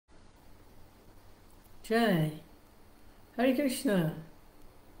Jai. Hare Krishna.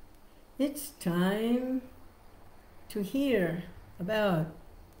 It's time to hear about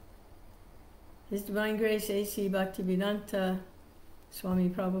His Divine Grace A.C. Bhaktivedanta, Swami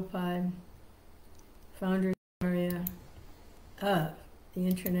Prabhupada, founder Acharya of the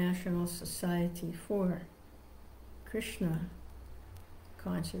International Society for Krishna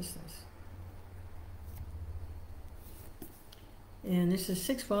Consciousness. And this is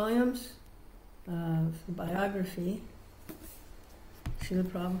 6 volumes of the biography, Srila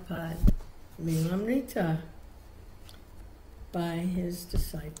Prabhupada, Lila Amrta, by his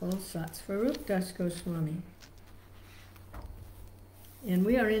disciple Satsvarupa Goswami. And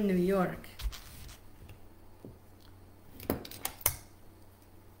we are in New York.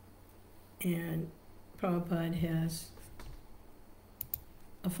 And Prabhupada has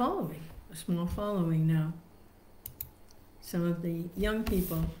a following, a small following now. Some of the young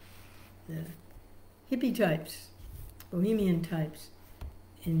people, the hippie types, bohemian types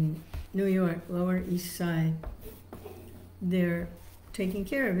in New York, Lower East Side, they're taking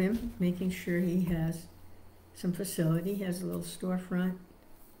care of him, making sure he has some facility. He has a little storefront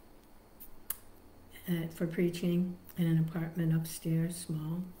for preaching and an apartment upstairs,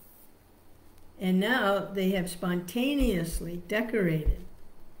 small. And now they have spontaneously decorated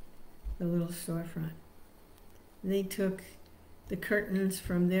the little storefront. They took the curtains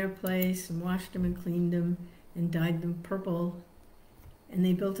from their place and washed them and cleaned them and dyed them purple. And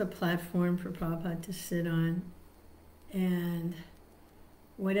they built a platform for Prabhupada to sit on. And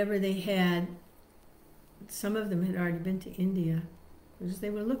whatever they had, some of them had already been to India, because they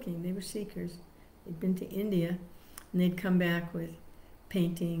were looking, they were seekers. They'd been to India, and they'd come back with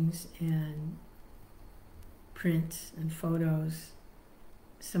paintings and prints and photos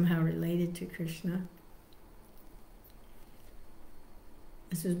somehow related to Krishna.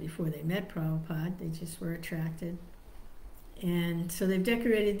 This was before they met Prabhupada, they just were attracted. And so they've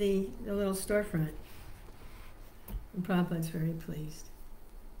decorated the little storefront. And Prabhupada's very pleased.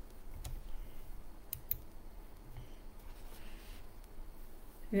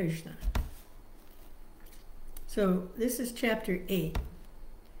 Krishna. So this is chapter 8,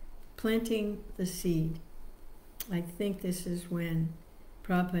 planting the seed. I think this is when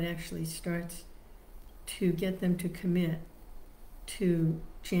Prabhupada actually starts to get them to commit to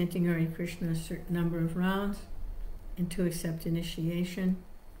chanting Hare Krishna a certain number of rounds and to accept initiation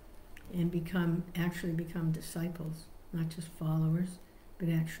and actually become disciples, not just followers, but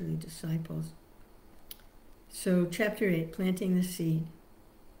actually disciples. So chapter 8, planting the seed.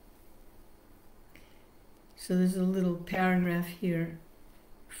 So there's a little paragraph here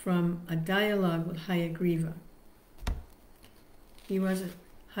from a dialogue with Hayagriva. He wasn't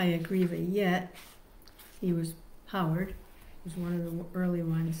Hayagriva yet. He was Howard. He was one of the early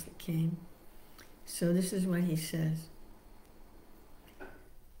ones that came. So this is what he says.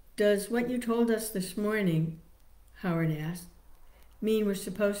 Does what you told us this morning, Howard asked, mean we're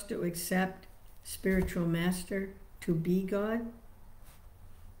supposed to accept spiritual master to be God?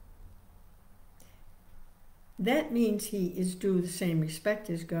 That means he is due the same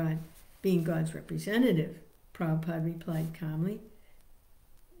respect as God, being God's representative, Prabhupada replied calmly.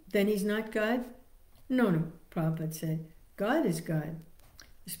 Then he's not God? No, Prabhupada said. God is God.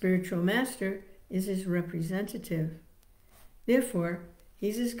 The spiritual master is his representative. Therefore,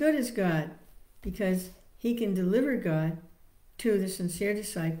 he's as good as God, because he can deliver God to the sincere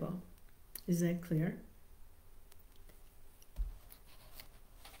disciple. Is that clear?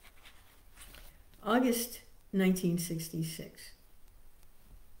 August 1966.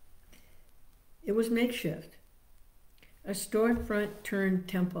 It was makeshift. A storefront turned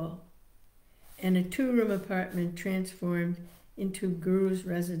temple, and a 2-room apartment transformed into Guru's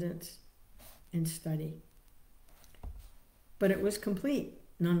residence and study. But it was complete,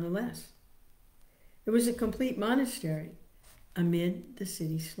 nonetheless. It was a complete monastery amid the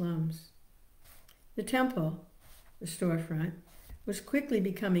city slums. The temple, the storefront, was quickly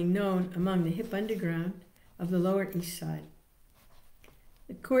becoming known among the hip underground of the Lower East Side.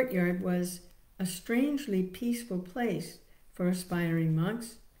 The courtyard was a strangely peaceful place for aspiring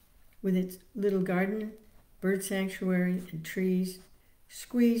monks, with its little garden, bird sanctuary, and trees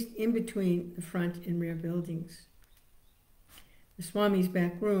squeezed in between the front and rear buildings. The Swami's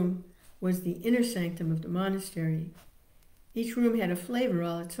back room was the inner sanctum of the monastery. Each room had a flavor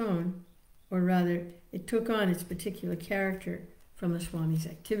all its own, or rather, it took on its particular character from the Swami's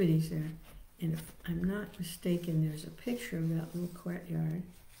activities there. And if I'm not mistaken, there's a picture of that little courtyard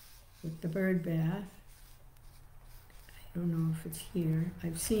with the bird bath. I don't know if it's here.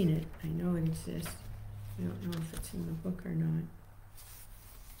 I've seen it. I know it exists. I don't know if it's in the book or not.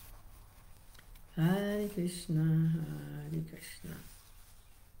 Hare Hare Krishna, Hare Krishna.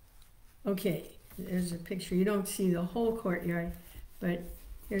 Okay, there's a picture. You don't see the whole courtyard, but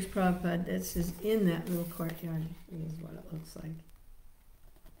here's Prabhupada. This is in that little courtyard. This is what it looks like.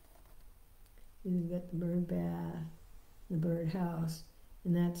 You've got the bird bath, the bird house,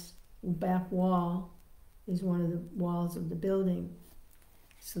 and that's the back wall is one of the walls of the building.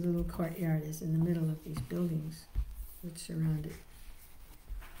 So the little courtyard is in the middle of these buildings which surround it.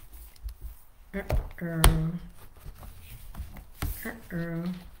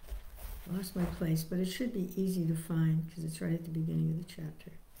 Lost my place, but it should be easy to find because it's right at the beginning of the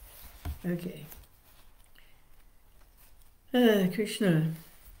chapter. Okay. Krishna.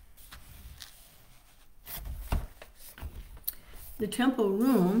 The temple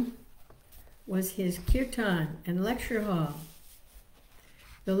room was his kirtan and lecture hall.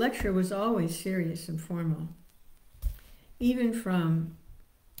 The lecture was always serious and formal, even from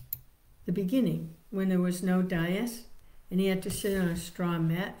the beginning, when there was no dais and he had to sit on a straw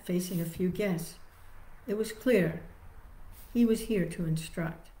mat facing a few guests. It was clear he was here to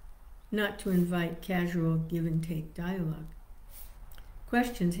instruct, not to invite casual give-and-take dialogue.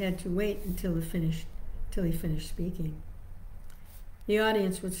 Questions had to wait until he finished speaking. The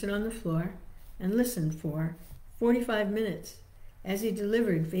audience would sit on the floor and listen for 45 minutes as he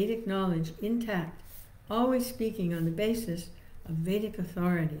delivered Vedic knowledge intact, always speaking on the basis of Vedic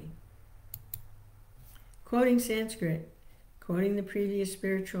authority. Quoting Sanskrit, quoting the previous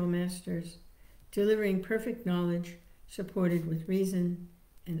spiritual masters, delivering perfect knowledge supported with reason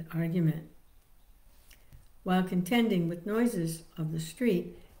and argument. While contending with noises of the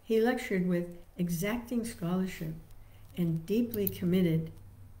street, he lectured with exacting scholarship and deeply committed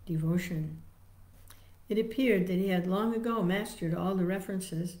devotion. It appeared that he had long ago mastered all the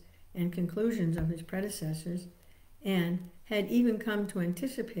references and conclusions of his predecessors and had even come to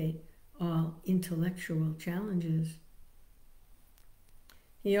anticipate all intellectual challenges.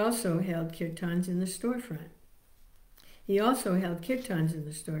 He also held kirtans in the storefront.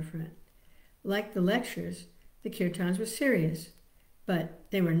 Like the lectures, the kirtans were serious, but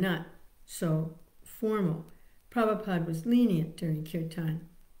they were not so formal. Prabhupada was lenient during kirtan.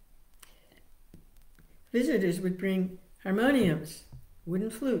 Visitors would bring harmoniums, wooden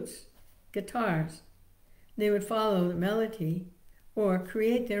flutes, guitars. They would follow the melody or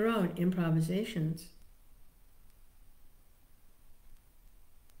create their own improvisations.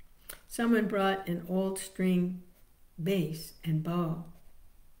 Someone brought an old string bass and bow.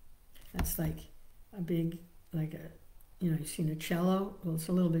 That's like a big, you've seen a cello? Well, it's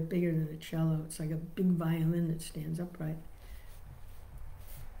a little bit bigger than a cello. It's like a big violin that stands upright.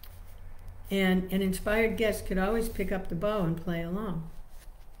 And an inspired guest could always pick up the bow and play along.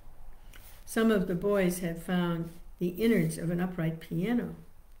 Some of the boys had found the innards of an upright piano,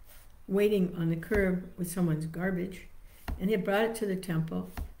 waiting on the curb with someone's garbage, and had brought it to the temple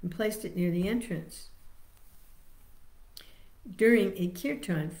and placed it near the entrance. During a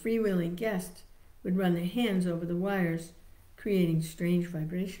kirtan, freewheeling guests would run their hands over the wires, creating strange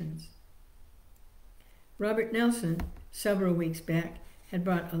vibrations. Robert Nelson, several weeks back, had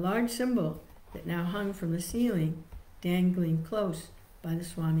brought a large symbol that now hung from the ceiling, dangling close by the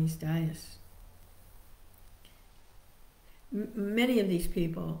Swami's dais. Many of these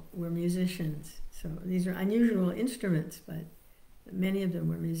people were musicians, so these are unusual instruments, but many of them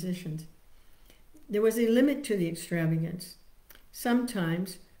were musicians. There was a limit to the extravagance.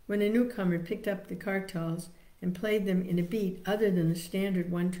 Sometimes, when a newcomer picked up the kartals and played them in a beat other than the standard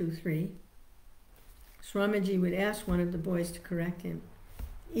 1, 2, 3, Swamiji would ask one of the boys to correct him,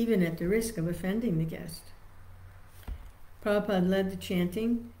 even at the risk of offending the guest. Prabhupada led the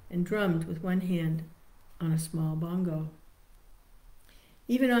chanting and drummed with one hand on a small bongo.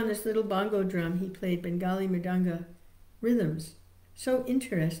 Even on this little bongo drum, he played Bengali mridanga rhythms, so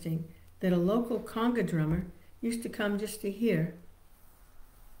interesting that a local conga drummer used to come just to hear,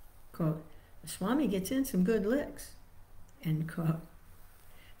 quote, "The Swami gets in some good licks," end quote.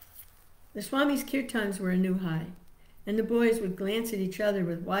 The Swami's kirtans were a new high, and the boys would glance at each other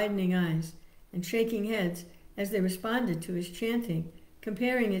with widening eyes and shaking heads as they responded to his chanting,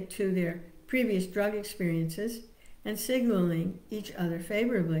 comparing it to their previous drug experiences and signaling each other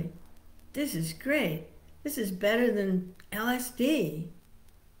favorably. "This is great. This is better than LSD.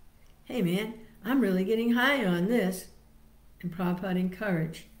 Hey man, I'm really getting high on this." And Prabhupada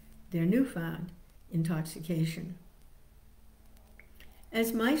encouraged their newfound intoxication.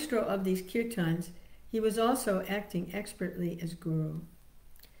 As maestro of these kirtans, he was also acting expertly as guru.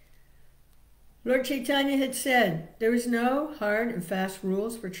 Lord Chaitanya had said, there is no hard and fast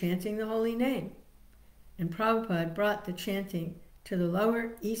rules for chanting the holy name. And Prabhupada brought the chanting to the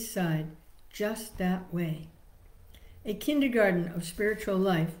lower east side just that way. A kindergarten of spiritual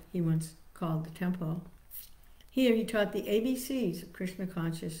life, he once called the temple. Here he taught the ABCs of Krishna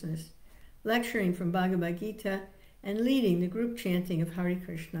consciousness, lecturing from Bhagavad Gita and leading the group chanting of Hare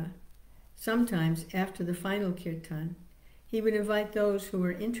Krishna. Sometimes, after the final kirtan, he would invite those who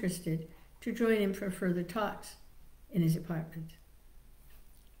were interested to join him for further talks in his apartment.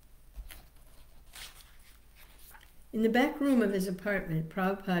 In the back room of his apartment,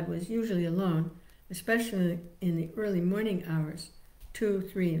 Prabhupada was usually alone, especially in the early morning hours, 2,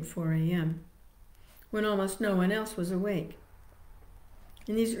 3, and 4 a.m., when almost no one else was awake.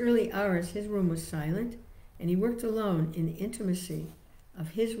 In these early hours, his room was silent, and he worked alone in the intimacy of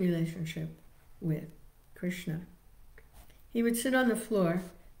his relationship with Krishna. He would sit on the floor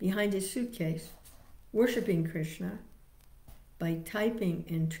behind his suitcase, worshiping Krishna by typing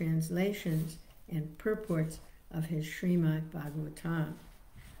in translations and purports of his Srimad Bhagavatam.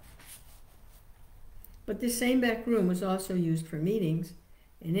 But this same back room was also used for meetings,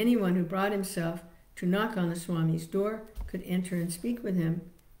 and anyone who brought himself to knock on the Swami's door could enter and speak with him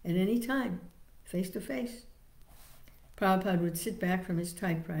at any time, face to face. Prabhupada would sit back from his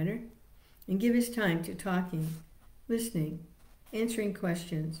typewriter and give his time to talking, listening, answering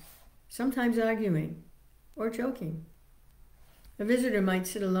questions, sometimes arguing or joking. A visitor might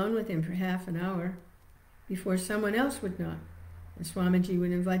sit alone with him for half an hour before someone else would knock, and Swamiji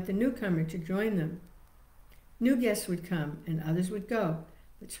would invite the newcomer to join them. New guests would come and others would go,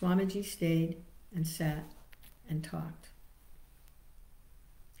 but Swamiji stayed and sat and talked.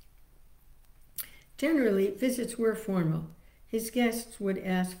 Generally, visits were formal. His guests would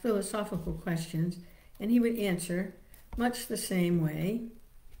ask philosophical questions, and he would answer much the same way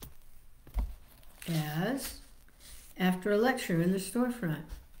as after a lecture in the storefront.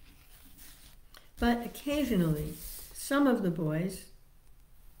 But occasionally, some of the boys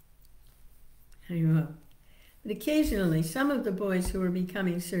who were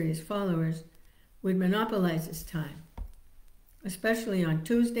becoming serious followers would monopolize his time, especially on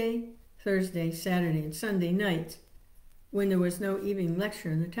Tuesday, Thursday, Saturday, and Sunday nights, when there was no evening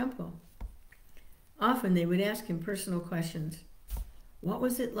lecture in the temple. Often they would ask him personal questions. What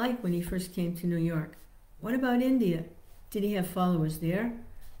was it like when he first came to New York? What about India? Did he have followers there?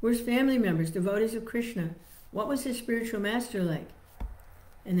 Were his family members devotees of Krishna? What was his spiritual master like?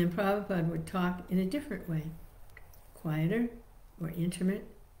 And then Prabhupada would talk in a different way, quieter, more intimate,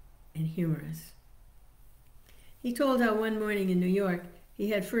 and humorous. He told how one morning in New York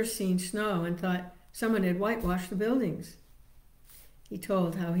he had first seen snow and thought someone had whitewashed the buildings. He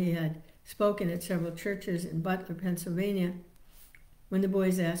told how he had spoken at several churches in Butler, Pennsylvania. When the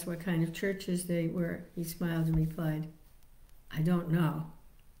boys asked what kind of churches they were, he smiled and replied, "I don't know."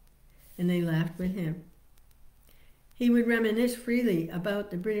 And they laughed with him. He would reminisce freely about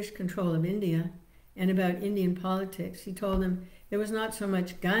the British control of India and about Indian politics. He told them it was not so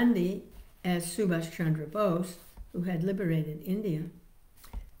much Gandhi as Subhash Chandra Bose who had liberated India.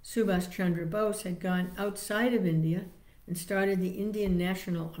 Subhash Chandra Bose had gone outside of India and started the Indian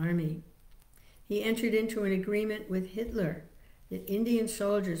National Army. He entered into an agreement with Hitler that Indian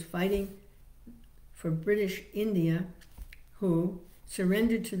soldiers fighting for British India who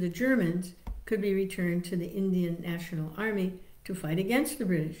surrendered to the Germans could be returned to the Indian National Army to fight against the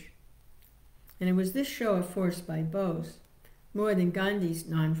British. And it was this show of force by Bose, more than Gandhi's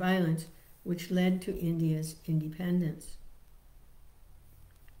nonviolence, which led to India's independence.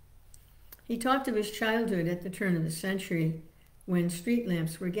 He talked of his childhood at the turn of the century, when street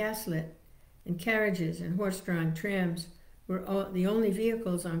lamps were gaslit, and carriages and horse-drawn trams were the only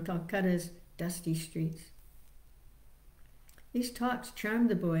vehicles on Calcutta's dusty streets. These talks charmed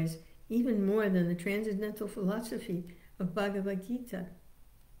the boys even more than the transcendental philosophy of Bhagavad Gita,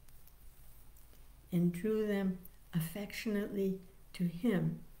 and drew them affectionately to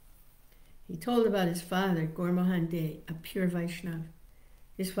him. He told about his father, Gormohan De, a pure Vaishnav.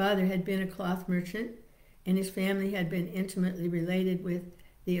 His father had been a cloth merchant, and his family had been intimately related with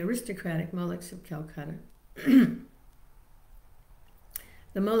the aristocratic Mullaks of Calcutta.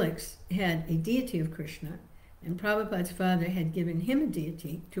 The Mullaks had a deity of Krishna, and Prabhupada's father had given him a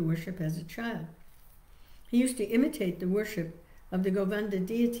deity to worship as a child. He used to imitate the worship of the Govinda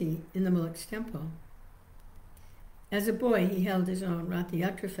deity in the Mullaks temple. As a boy, he held his own Rath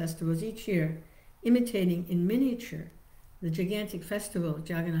Yatra festivals each year, imitating in miniature the gigantic festival of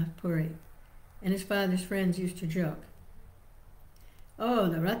Jagannath Puri, and his father's friends used to joke, "Oh,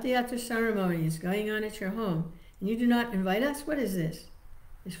 the Rath Yatra ceremony is going on at your home, and you do not invite us? What is this?"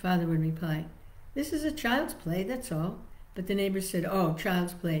 His father would reply, "This is a child's play, that's all." But the neighbors said, "Oh,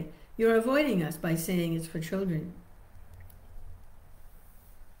 child's play. You're avoiding us by saying it's for children."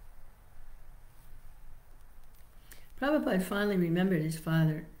 Prabhupada fondly remembered his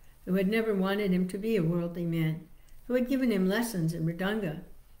father, who had never wanted him to be a worldly man, who had given him lessons in Mridanga,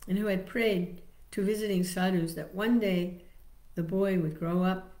 and who had prayed to visiting sadhus that one day the boy would grow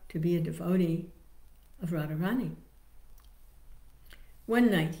up to be a devotee of Radharani.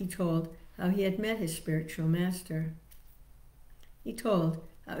 One night he told how he had met his spiritual master. He told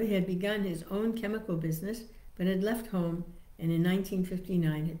how he had begun his own chemical business but had left home and in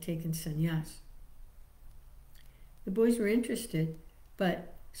 1959 had taken sannyas. The boys were interested,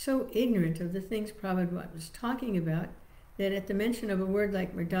 but so ignorant of the things Prabhupada was talking about that at the mention of a word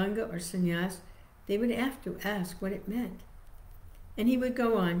like mridanga or sannyas, they would have to ask what it meant. And he would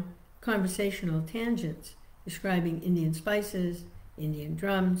go on conversational tangents, describing Indian spices, Indian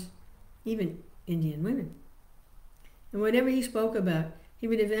drums, even Indian women. And whatever he spoke about, he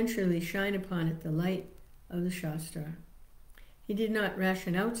would eventually shine upon it the light of the Shastra. He did not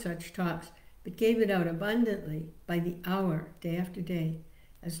ration out such talks, but gave it out abundantly by the hour, day after day,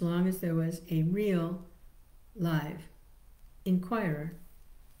 as long as there was a real, live inquirer.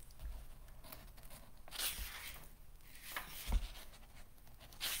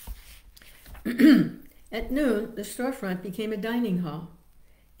 At noon, the storefront became a dining hall,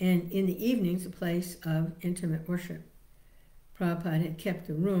 and in the evenings, a place of intimate worship. Prabhupada had kept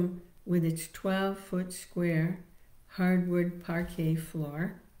the room with its 12-foot square hardwood parquet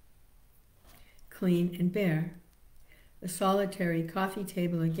floor clean and bare. The solitary coffee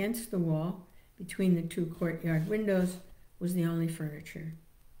table against the wall between the two courtyard windows was the only furniture.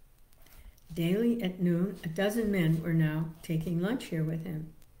 Daily at noon, a dozen men were now taking lunch here with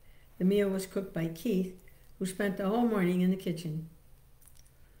him. The meal was cooked by Keith, who spent the whole morning in the kitchen.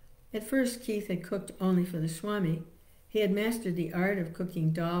 At first, Keith had cooked only for the Swami. He had mastered the art of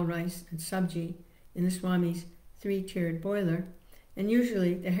cooking dal, rice, and sabji in the Swami's 3-tiered boiler, and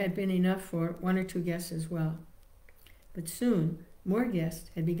usually there had been enough for 1 or 2 guests as well. But soon, more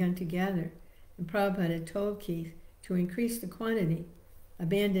guests had begun to gather, and Prabhupada had told Keith to increase the quantity,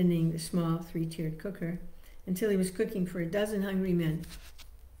 abandoning the small 3-tiered cooker, until he was cooking for a dozen hungry men.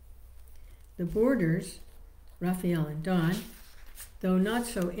 The boarders, Raphael and Don, though not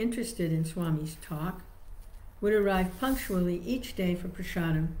so interested in Swami's talk, would arrive punctually each day for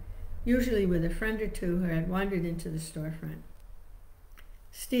prasadam, usually with a friend or two who had wandered into the storefront.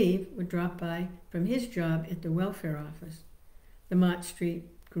 Steve would drop by from his job at the welfare office. The Mott Street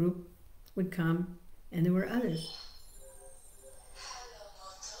group would come, and there were others.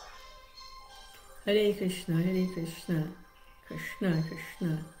 Hare Krishna, Hare Krishna, Krishna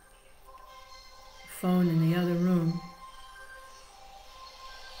Krishna. Phone in the other room.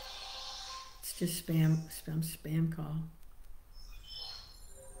 It's just spam call.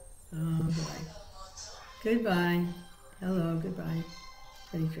 Oh boy. Goodbye. Hello, goodbye.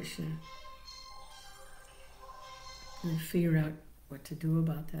 Hare Krishna. And figure out what to do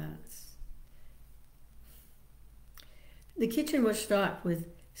about that. The kitchen was stocked with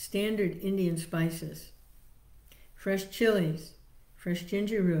standard Indian spices, fresh chilies, fresh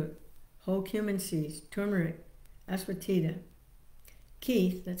ginger root, whole cumin seeds, turmeric, aswatita.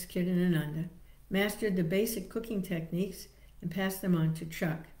 Keith, that's Kid and Ananda, mastered the basic cooking techniques and passed them on to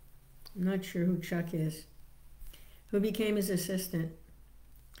Chuck. I'm not sure who Chuck is, who became his assistant.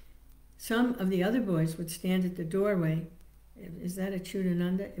 Some of the other boys would stand at the doorway. Is that a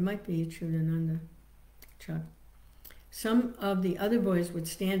Chudananda? It might be a Chudananda, Chuck. Some of the other boys would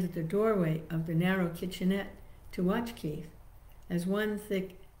stand at the doorway of the narrow kitchenette to watch Keith, as one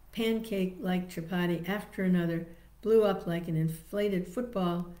thick pancake-like chapati after another blew up like an inflated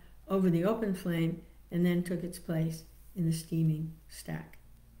football over the open flame and then took its place in the steaming stack.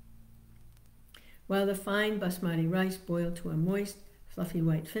 While the fine basmati rice boiled to a moist, fluffy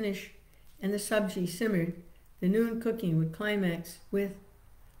white finish and the sabji simmered, the noon cooking would climax with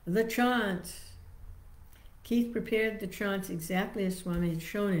the chants. Keith prepared the chants exactly as Swami had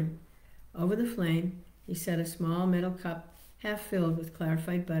shown him. Over the flame, he set a small metal cup half filled with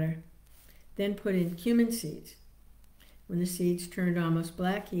clarified butter, then put in cumin seeds. When the seeds turned almost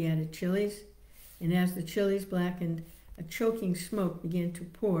black, he added chilies, and as the chilies blackened, a choking smoke began to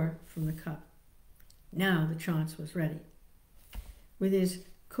pour from the cup. Now the chants was ready. With his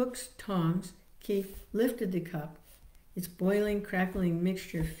cook's tongs, Keith lifted the cup, its boiling, crackling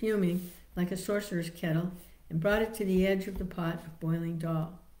mixture fuming like a sorcerer's kettle, and brought it to the edge of the pot of boiling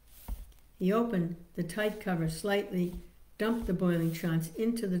dal. He opened the tight cover slightly, dumped the boiling chants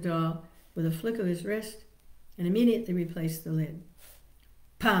into the dal with a flick of his wrist, and immediately replaced the lid.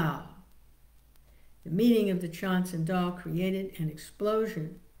 Pow! The meeting of the chants and dal created an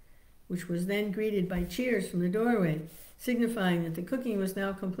explosion, which was then greeted by cheers from the doorway, signifying that the cooking was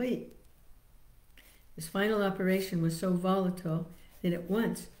now complete. This final operation was so volatile that it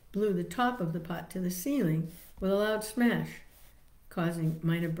once blew the top of the pot to the ceiling with a loud smash, causing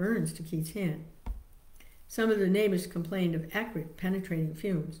minor burns to Keith's hand. Some of the neighbors complained of acrid, penetrating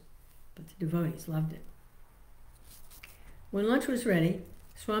fumes, but the devotees loved it. When lunch was ready,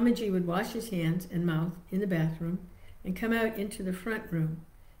 Swamiji would wash his hands and mouth in the bathroom and come out into the front room,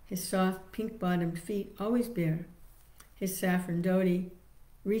 his soft, pink-bottomed feet always bare, his saffron dhoti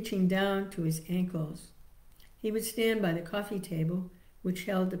reaching down to his ankles. He would stand by the coffee table, which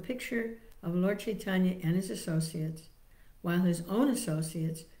held the picture of Lord Chaitanya and his associates, while his own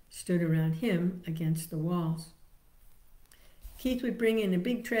associates stood around him against the walls. Keith would bring in a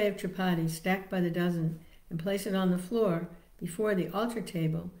big tray of chapatis stacked by the dozen and place it on the floor before the altar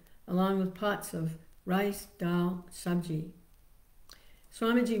table, along with pots of rice, dal, sabji.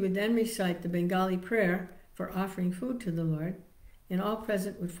 Swamiji would then recite the Bengali prayer for offering food to the Lord, and all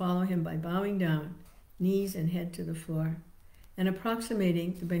present would follow him by bowing down, knees and head to the floor, and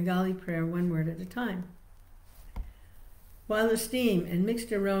approximating the Bengali prayer one word at a time. While the steam and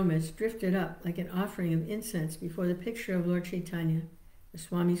mixed aromas drifted up like an offering of incense before the picture of Lord Chaitanya, the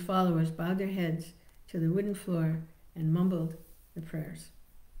Swami's followers bowed their heads to the wooden floor and mumbled the prayers.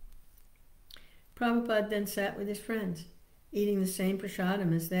 Prabhupada then sat with his friends, eating the same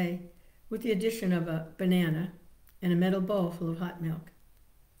prasadam as they, with the addition of a banana and a metal bowl full of hot milk.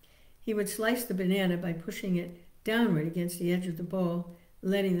 He would slice the banana by pushing it downward against the edge of the bowl,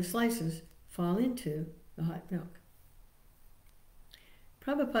 letting the slices fall into the hot milk.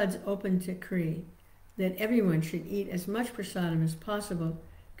 Prabhupada's open decree that everyone should eat as much prasadam as possible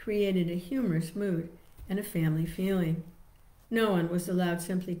created a humorous mood and a family feeling. No one was allowed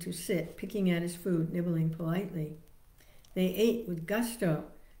simply to sit, picking at his food, nibbling politely. They ate with gusto.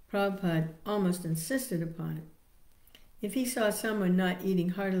 Prabhupada almost insisted upon it. If he saw someone not eating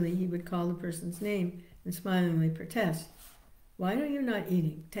heartily, he would call the person's name and smilingly protest, "Why are you not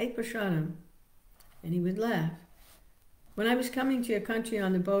eating? Take prasadam." And he would laugh. When I was coming to your country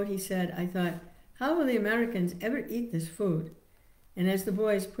on the boat, he said, I thought, how will the Americans ever eat this food? And as the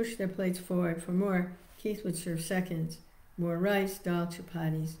boys pushed their plates forward for more, Keith would serve seconds, more rice, dal,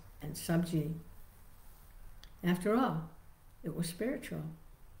 chapatis, and sabji. After all, it was spiritual.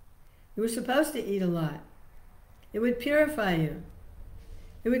 You were supposed to eat a lot. It would purify you.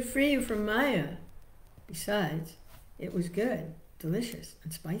 It would free you from Maya. Besides, it was good, delicious,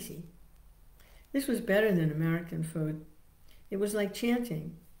 and spicy. This was better than American food. It was like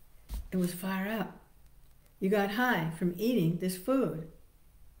chanting. It was far up. You got high from eating this food.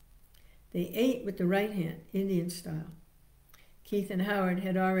 They ate with the right hand, Indian style. Keith and Howard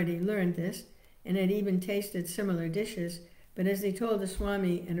had already learned this and had even tasted similar dishes, but as they told the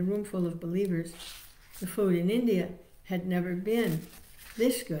Swami and a room full of believers, the food in India had never been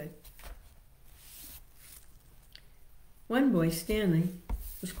this good. One boy, Stanley,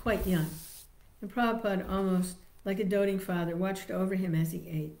 was quite young, and Prabhupada, almost like a doting father, watched over him as he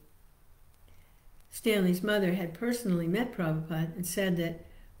ate. Stanley's mother had personally met Prabhupada and said that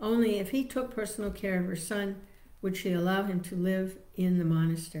only if he took personal care of her son would she allow him to live in the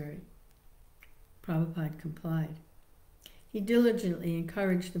monastery. Prabhupada complied. He diligently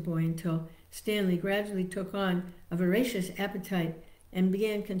encouraged the boy until Stanley gradually took on a voracious appetite and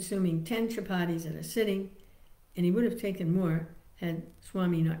began consuming 10 chapatis at a sitting, and he would have taken more had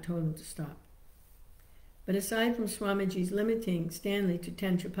Swami not told him to stop. But aside from Swamiji's limiting Stanley to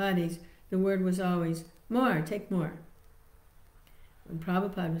 10 chapatis, the word was always, more, take more. When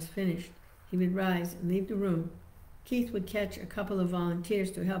Prabhupada was finished, he would rise and leave the room. Keith would catch a couple of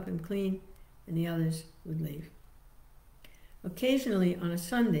volunteers to help him clean, and the others would leave. Occasionally, on a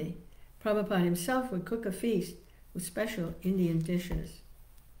Sunday, Prabhupada himself would cook a feast with special Indian dishes.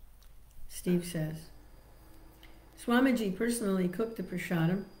 Steve says, Swamiji personally cooked the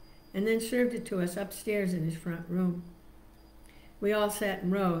prasadam and then served it to us upstairs in his front room. We all sat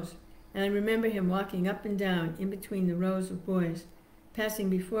in rows, and I remember him walking up and down in between the rows of boys, passing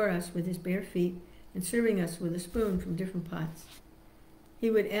before us with his bare feet and serving us with a spoon from different pots. He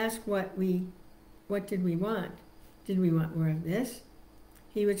would ask what did we want? Did we want more of this?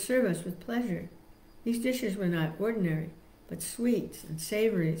 He would serve us with pleasure. These dishes were not ordinary, but sweets and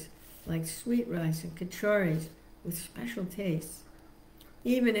savories, like sweet rice and kachoris with special tastes.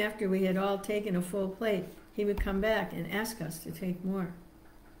 Even after we had all taken a full plate, he would come back and ask us to take more.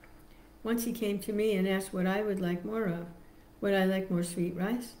 Once he came to me and asked what I would like more of. Would I like more sweet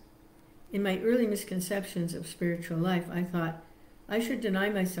rice? In my early misconceptions of spiritual life, I thought I should deny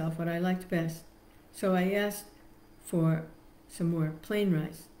myself what I liked best, so I asked for some more plain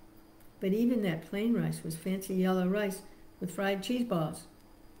rice. But even that plain rice was fancy yellow rice with fried cheese balls.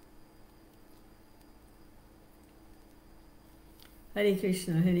 Hare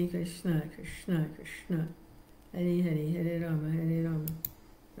Krishna, Krishna Krishna, Hare Hare, Hare Rama,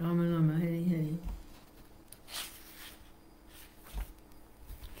 Rama Rama, Hare Hare.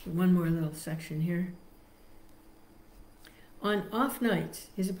 Okay, one more little section here. On off nights,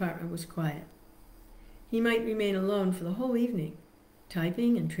 his apartment was quiet. He might remain alone for the whole evening,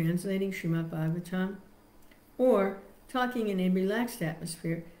 typing and translating Srimad Bhagavatam, or talking in a relaxed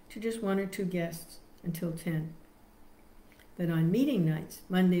atmosphere to just one or two guests until 10. But on meeting nights,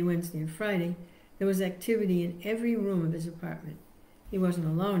 Monday, Wednesday, and Friday, there was activity in every room of his apartment. He wasn't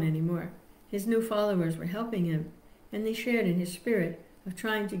alone anymore. His new followers were helping him, and they shared in his spirit of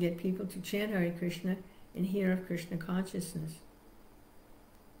trying to get people to chant Hare Krishna and hear of Krishna consciousness.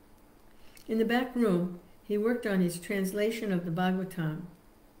 In the back room, he worked on his translation of the Bhagavatam,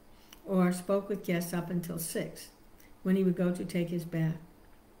 or spoke with guests up until 6, when he would go to take his bath.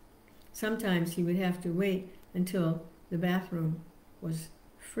 Sometimes he would have to wait until the bathroom was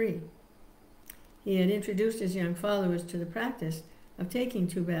free. He had introduced his young followers to the practice of taking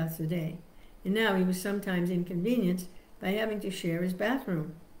 2 baths a day, and now he was sometimes inconvenienced by having to share his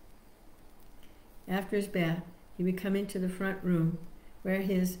bathroom. After his bath, he would come into the front room where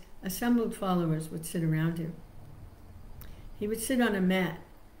his assembled followers would sit around him. He would sit on a mat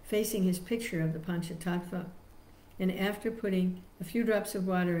facing his picture of the Panchatattva, and after putting a few drops of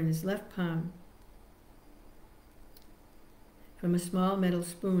water in his left palm from a small metal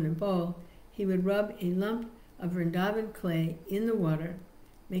spoon and bowl, he would rub a lump of Vrindavan clay in the water,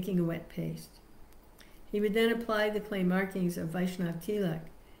 making a wet paste. He would then apply the clay markings of Vaishnav Tilak,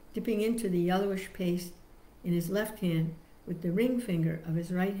 dipping into the yellowish paste in his left hand with the ring finger of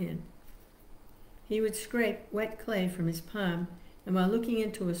his right hand. He would scrape wet clay from his palm, and while looking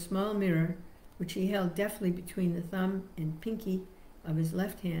into a small mirror, which he held deftly between the thumb and pinky of his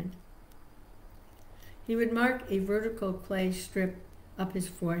left hand, he would mark a vertical clay strip up his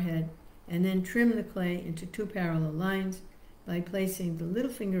forehead, and then trim the clay into 2 parallel lines by placing the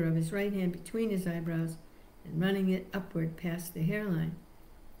little finger of his right hand between his eyebrows and running it upward past the hairline,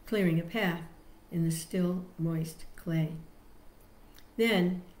 clearing a path in the still moist clay.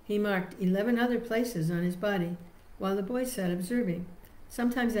 Then he marked 11 other places on his body while the boys sat observing,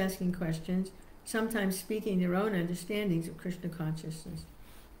 sometimes asking questions, sometimes speaking their own understandings of Krishna consciousness.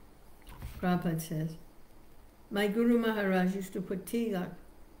 Prabhupada says, "My Guru Maharaj used to put tilak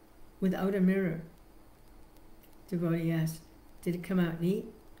without a mirror." Devotee asked, "Did it come out neat?"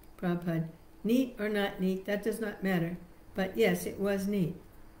 Prabhupada, "Neat or not neat, that does not matter, but yes, it was neat."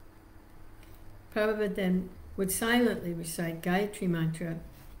 Prabhupada then would silently recite Gayatri mantra,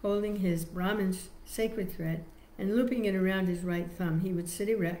 holding his Brahman's sacred thread and looping it around his right thumb. He would sit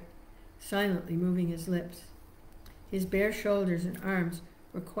erect, silently moving his lips. His bare shoulders and arms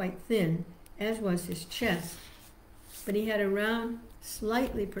were quite thin, as was his chest, but he had a round,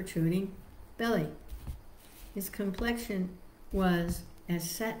 slightly protruding belly. His complexion was as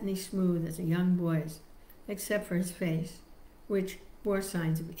satiny smooth as a young boy's, except for his face, which bore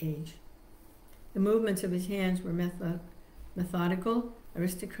signs of age. The movements of his hands were methodical,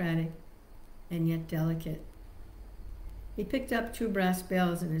 aristocratic, and yet delicate. He picked up 2 brass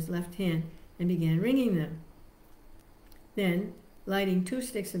bells in his left hand and began ringing them. Then, lighting 2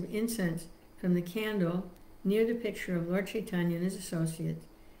 sticks of incense from the candle near the picture of Lord Chaitanya and his associates,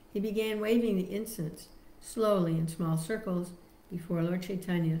 he began waving the incense slowly in small circles before Lord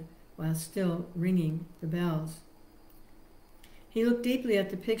Chaitanya while still ringing the bells. He looked deeply at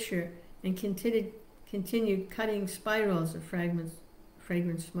the picture and continued cutting spirals of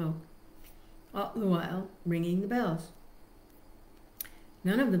fragrant smoke, all the while ringing the bells.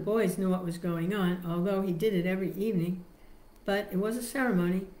 None of the boys knew what was going on, although he did it every evening, but it was a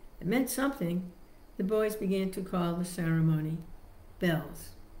ceremony. It meant something. The boys began to call the ceremony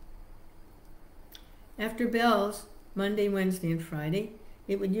bells. After bells, Monday, Wednesday, and Friday,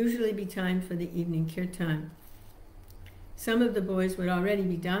 it would usually be time for the evening kirtan. Some of the boys would already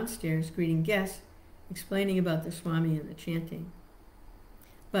be downstairs greeting guests, explaining about the Swami and the chanting.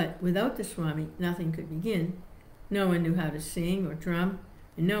 But without the Swami, nothing could begin. No one knew how to sing or drum,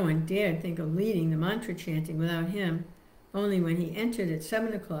 and no one dared think of leading the mantra chanting without him. Only when he entered at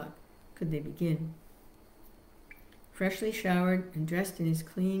 7 o'clock could they begin. Freshly showered and dressed in his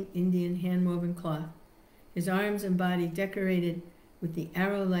clean Indian hand-woven cloth, his arms and body decorated with the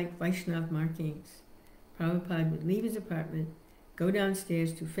arrow-like Vaishnav markings, Prabhupada would leave his apartment, go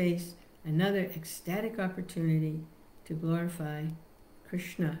downstairs to face another ecstatic opportunity to glorify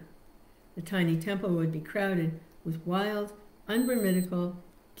Krishna. The tiny temple would be crowded with wild, ungrammatical,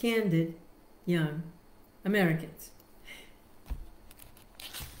 candid, young Americans.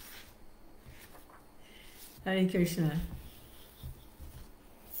 Hare Krishna.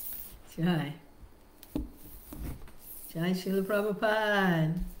 Jai. Jai Srila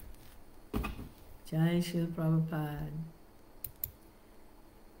Prabhupada. Jai Srila Prabhupada.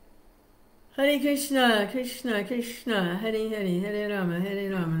 Hare Krishna, Krishna Krishna, Hare Hare, Hare Rama,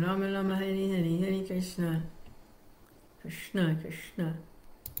 Rama Rama, Hare Hare, Hare Krishna, Krishna Krishna,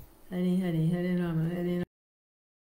 Hare Hare, Hare Rama, Hare Rama.